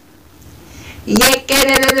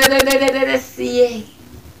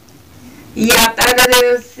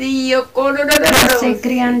Yatadadadosiyo Krase korodadadadosi.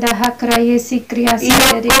 krianda hakraye sikriya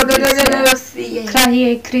sayedidisiya.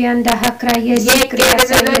 Kraye krianda hakraye sikriya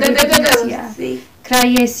sayedidisiya.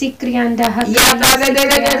 Kraye sikrianda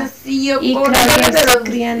hakraye sikriya. Ikraye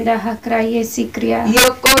sikrianda hakraye sikriya.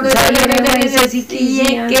 Zayewe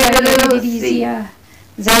zizikiziya zayedidisiya.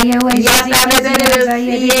 Zayewe zizikiziya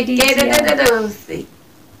zayedidisiya.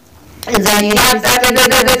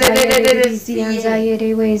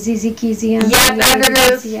 Zayewe zizikiziya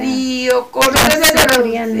zayedidisiya.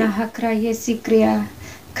 Krianda hakraye sikriya.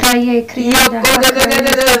 Kraye krianda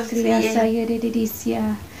hakraye sikriya sayedidisiya.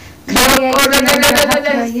 Kraye krianda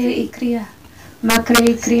hakraye ikriya.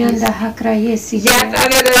 Makre krianda hakraye sikriya.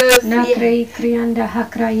 Nakre krianda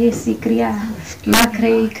hakraye sikriya.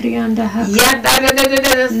 Makre krianda hakraye.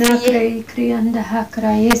 Nakre krianda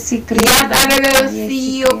hakraye sikriya.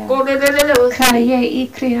 Kraye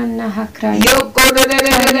ikrianda hakraye.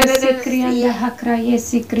 Kraye sikrianda hakraye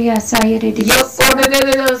sikriya sayedidisiya.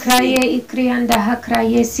 Kraye ikrianda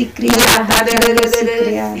hakraye sikriya hakraye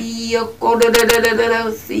sikriya.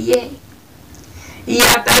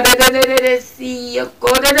 Yatadadadadasiyo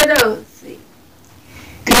korodadadosi.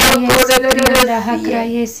 Krianda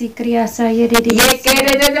hakraye sikriya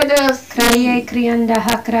sayedidisiya. Kraye krianda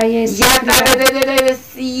hakraye sikriya.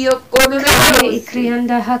 Kraye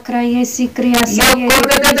krianda hakraye sikriya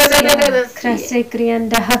sayedidisiya. Krase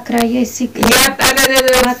krianda hakraye sikriya.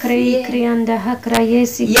 Makre krianda hakraye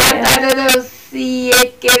sikriya.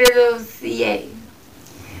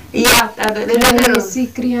 Kraye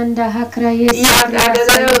sikrianda hakraye sikriya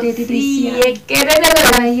sayedidisiya.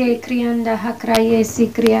 Kraye krianda hakraye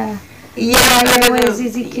sikriya. Kraye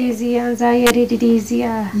zizikiziya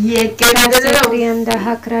zayedidisiya. Krase krianda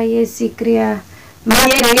hakraye sikriya.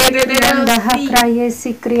 Makre krianda hakraye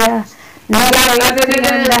sikriya. Nakre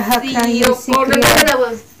krianda hakraye sikriya.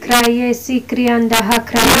 Kraye sikrianda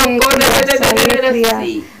hakraye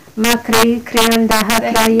sayedidisiya. Makre krianda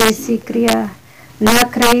hakraye sikriya.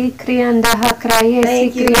 Nakre krianda hakraye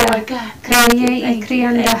sikriya. Kraye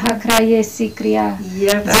ikrianda hakraye sikriya.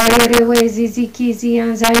 Zayewe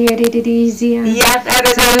zizikiziya zayedidisiya.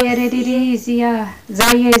 Zayedidisiya.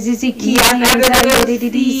 Zaye zizikiziya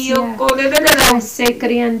zayedidisiya. Krase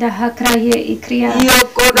krianda hakraye ikriya.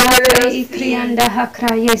 Nakre ikrianda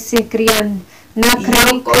hakraye sikriya.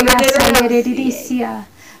 Nakre ikriya sayedidisiya.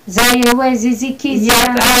 Zayewe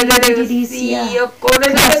zizikiziya zayedidisiya.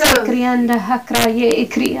 Krase krianda hakraye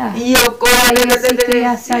ikriya. Kraye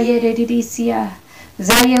sikriya sayedidisiya.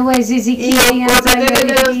 Zayewe zizikiziya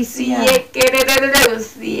zayedidisiya.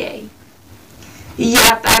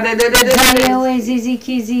 Zayewe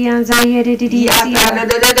zizikiziya zayedidisiya.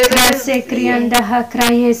 Krase krianda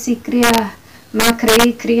hakraye sikriya.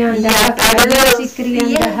 Makre krianda hakraye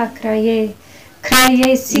sikrianda hakraye.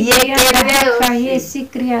 Kraye sikrianda hakraye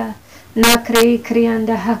sikriya. Nakre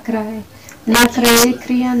krianda hakraye. Nakre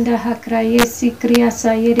krianda hakraye sikriya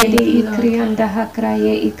sayedidi ikrianda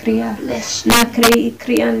hakraye ikriya. Nakre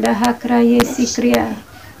krianda hakraye sikriya.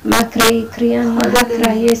 Makre krianda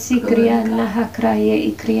hakraye sikriya na hakraye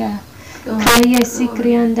ikriya. Kraye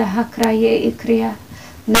sikrianda hakraye ikriya.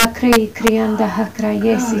 Nakre krianda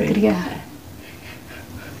hakraye sikriya.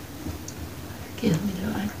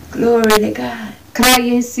 Glory to God.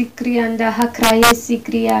 Kraye sikrianda hakraye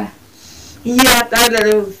sikriya.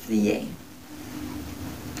 Yatadadosiye.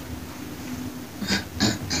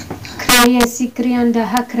 Kraye sikrianda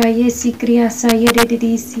hakraye sikriya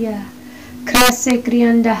sayedidisiya. Krase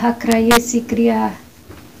krianda hakraye sikriya.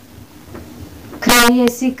 Kraye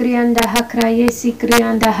sikrianda hakraye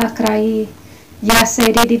sikrianda hakraye.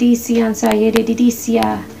 Yasedidisiya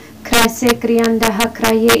sayedidisiya. Krase krianda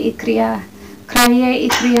hakraye ikriya. Kraye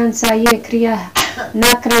ikriyan saye kriya.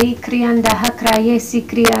 Nakre ikrianda hakraye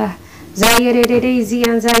sikriya.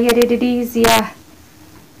 Zayedidisiya zayedidisiya.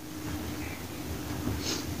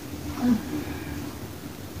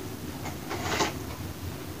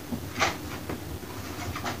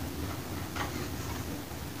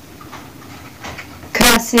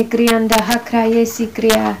 Krase krianda hakraye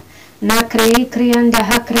sikriya. Nakre krianda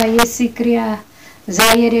hakraye sikriya.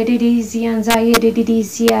 Zayedidisiya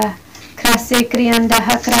zayedidisiya. Krase krianda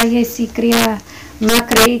hakraye sikriya.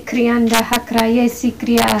 Makre krianda hakraye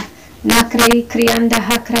sikriya. Nakre krianda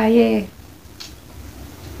hakraye.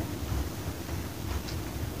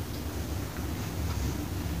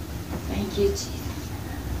 Thank you, Jesus.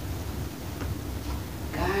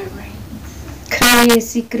 God reigns. Kraye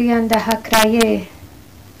sikrianda hakraye.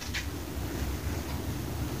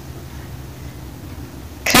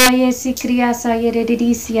 Kraye sikriya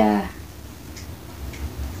sayedidisiya.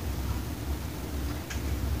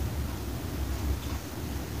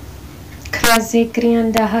 Krase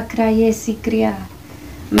krianda hakraye sikria.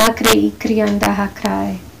 Makre krianda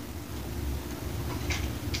hakrai.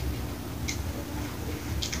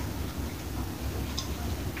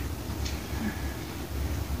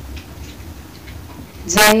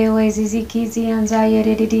 Zayewe zizikizi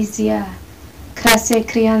anzayeredizia. Krase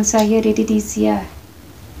kriansa yeredizia.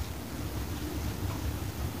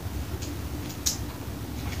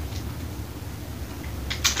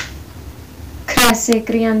 Krase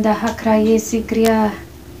krianda hakraye sikria.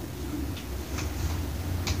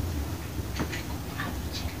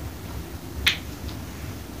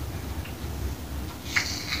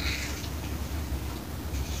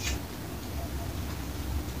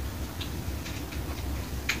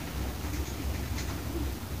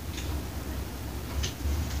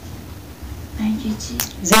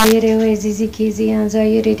 Zayerewe zizikizi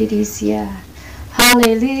anzayeredizia.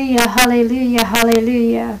 Hallelujah, hallelujah,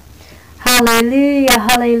 hallelujah. Hallelujah,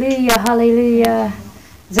 hallelujah, hallelujah.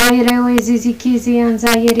 Zairewe zizikizi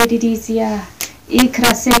anzayeredizia.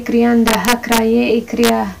 Ikra se krianda hakraye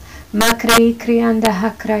ikria. Makre ikrianda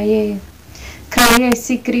hakraye. Kraye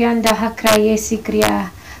sikrianda hakraye sikria.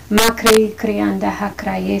 Makre ikrianda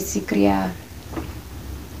hakraye sikria.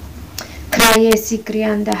 Kraye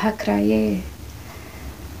sikrianda hakraye.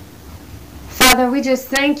 Father, we just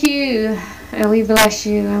thank you and we bless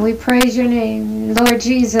you and we praise your name. Lord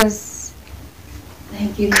Jesus,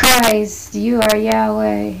 Thank you. Christ, you are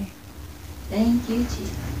Yahweh. Thank you,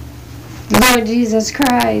 Jesus. Lord Jesus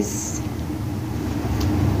Christ,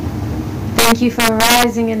 thank you for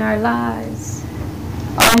rising in our lives.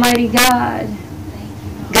 Almighty God, Thank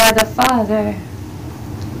you, Lord. God the Father,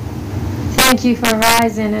 thank you for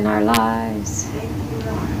rising in our lives. Thank you,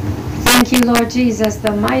 Lord. Thank you, Lord Jesus,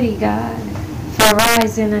 the mighty God, for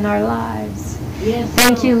rising in our lives. Yes,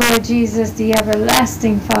 Thank you, Lord Jesus, the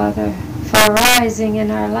everlasting Father, for rising in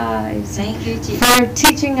our lives. Thank you, Jesus. For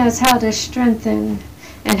teaching us how to strengthen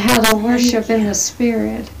and how to worship in the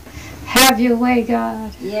Spirit. Have your way,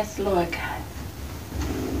 God, Yes, Lord God.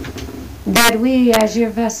 that we as your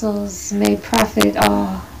vessels may profit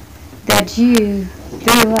all that you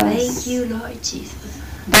through us Thank you, Lord Jesus.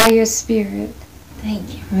 by your Spirit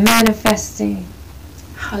Thank you. manifesting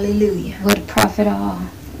Hallelujah. would profit all.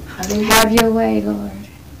 Hallelujah. Have your way, Lord.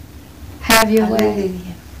 Have your way.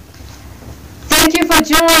 Hallelujah. Thank you for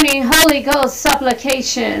joining Holy Ghost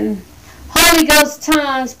Supplication, Holy Ghost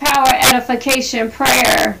Tongues, Power, Edification,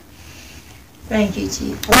 Prayer. Thank you,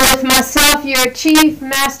 Jesus. With myself, your Chief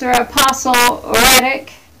Master Apostle,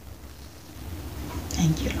 Reddick.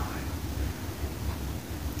 Thank you, Lord.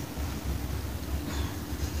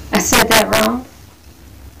 I said that wrong.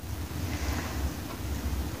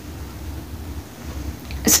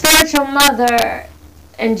 Spiritual Mother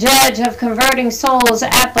and Judge of Converting Souls,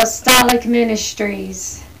 Apostolic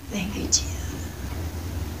Ministries. Thank you, Jesus.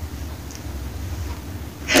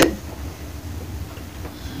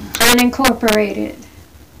 Unincorporated.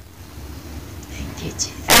 Thank you,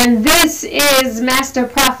 Jesus. And this is Master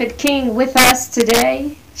Prophet King with us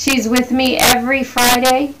today. She's with me every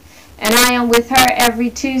Friday, and I am with her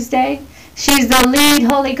every Tuesday. She's the lead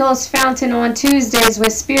Holy Ghost fountain on Tuesdays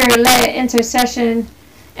with Spirit-led intercession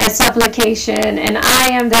and supplication, and I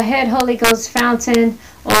am the head Holy Ghost fountain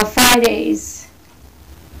on Fridays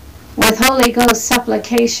with Holy Ghost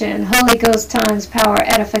supplication, Holy Ghost tongues, power,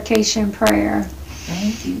 edification, prayer.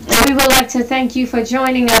 Thank you. And we would like to thank you for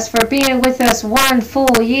joining us, for being with us 1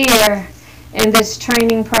 full year in this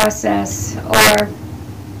training process, or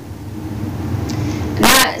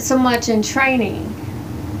not so much in training,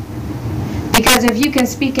 because if you can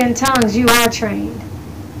speak in tongues, you are trained.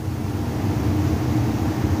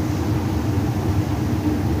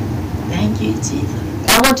 Thank you, Jesus.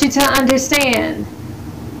 I want you to understand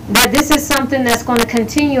that this is something that's going to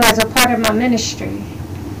continue as a part of my ministry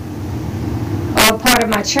or a part of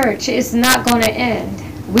my church. It's not going to end.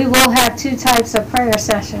 We will have 2 types of prayer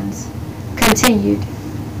sessions continued.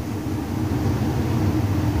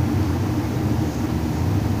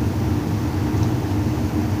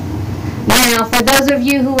 Now, for those of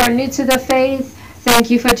you who are new to the faith, thank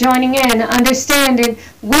you for joining in, understanding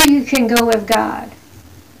where you can go with God.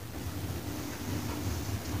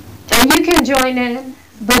 And you can join in,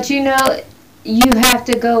 but you know you have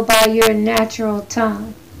to go by your natural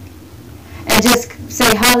tongue. And just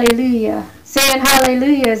say hallelujah. Saying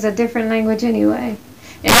hallelujah is a different language anyway.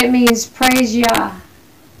 And it means praise Yah.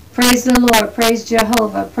 Praise the Lord. Praise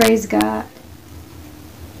Jehovah. Praise God.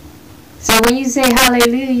 So when you say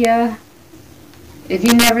hallelujah, if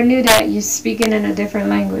you never knew that, you're speaking in a different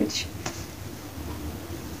language.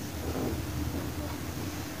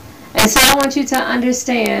 And so I want you to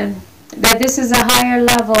understand that this is a higher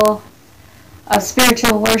level of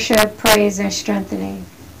spiritual worship, praise, and strengthening.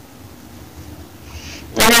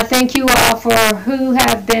 And I thank you all for who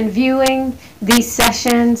have been viewing these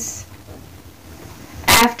sessions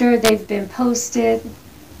after they've been posted.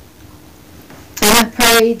 And I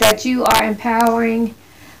pray that you are empowering,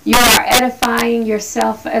 you are edifying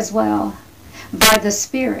yourself as well by the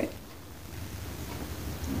Spirit.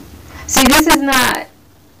 See, this is not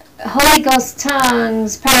Holy Ghost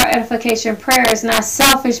tongues, power, edification, prayer is not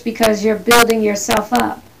selfish because you're building yourself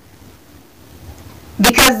up.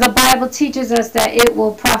 Because the Bible teaches us that it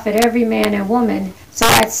will profit every man and woman. So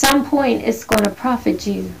at some point, it's going to profit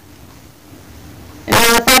you.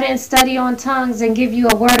 Now, if I didn't study on tongues and give you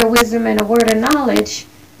a word of wisdom and a word of knowledge,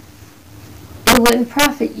 it wouldn't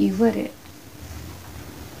profit you, would it?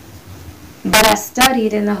 But I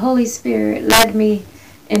studied and the Holy Spirit led me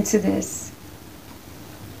into this.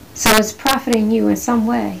 So it's profiting you in some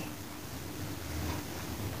way.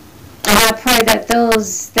 And I pray that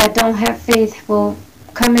those that don't have faith will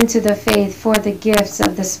come into the faith for the gifts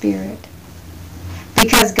of the Spirit.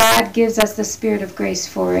 Because God gives us the Spirit of grace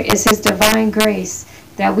for it. It's His divine grace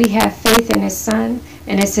that we have faith in His Son.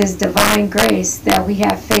 And it's His divine grace that we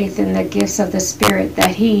have faith in the gifts of the Spirit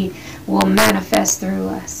that He will manifest through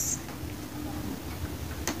us.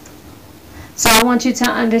 So I want you to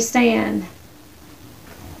understand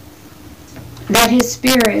that His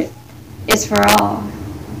Spirit is for all.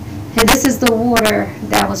 And this is the water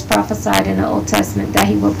that was prophesied in the Old Testament that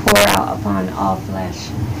He would pour out upon all flesh.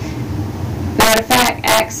 Matter of fact,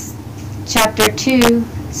 Acts chapter 2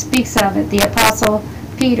 speaks of it. The Apostle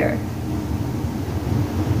Peter,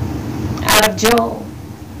 out of Joel.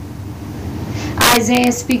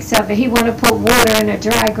 Isaiah speaks of it. He wanted to put water in a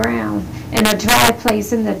dry ground, in a dry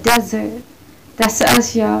place in the desert. That's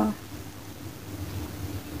us, y'all.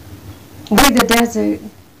 We're the desert.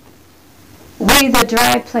 We're the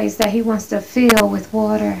dry place that He wants to fill with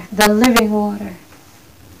water, the living water.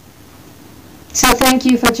 So thank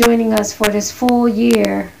you for joining us for this full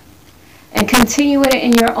year. And continue it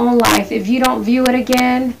in your own life. If you don't view it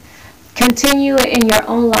again, continue it in your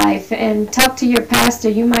own life. And talk to your pastor.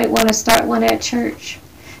 You might want to start one at church.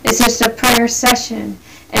 It's just a prayer session.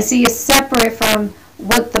 And see, it's separate from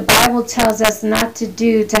what the Bible tells us not to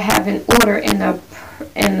do, to have an order in the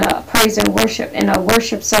praise and worship, in a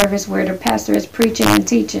worship service where the pastor is preaching and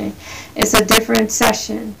teaching. It's a different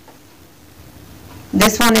session.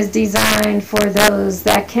 This one is designed for those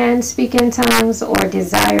that can speak in tongues or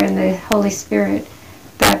desire in the Holy Spirit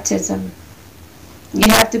baptism. You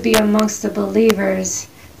have to be amongst the believers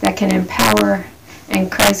that can empower and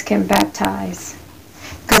Christ can baptize.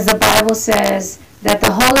 Because the Bible says that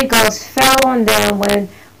the Holy Ghost fell on them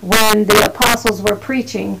when the apostles were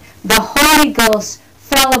preaching. The Holy Ghost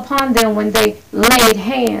fell upon them when they laid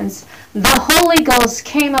hands. The Holy Ghost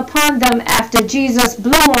came upon them after Jesus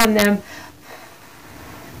blew on them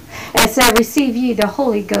and said, "Receive ye the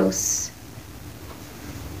Holy Ghost."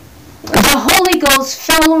 The Holy Ghost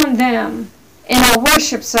fell on them in a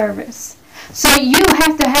worship service. So you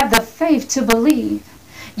have to have the faith to believe.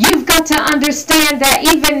 You've got to understand that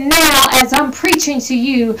even now, as I'm preaching to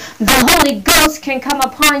you, the Holy Ghost can come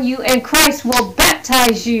upon you and Christ will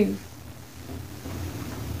baptize you.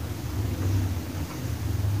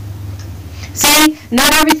 See,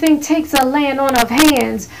 not everything takes a laying on of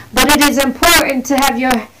hands, but it is important to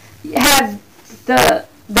have the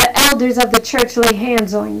elders of the church lay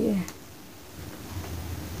hands on you.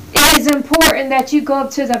 It is important that you go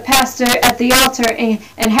up to the pastor at the altar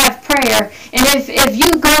and have prayer. And if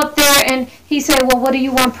you go up there and he say, "Well, what do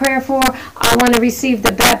you want prayer for?" "I want to receive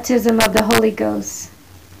the baptism of the Holy Ghost."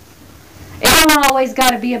 It don't always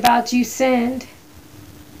got to be about you sinned.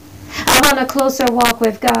 I want a closer walk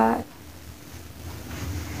with God.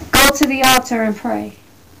 Go to the altar and pray.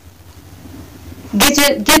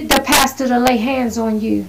 Get the pastor to lay hands on you.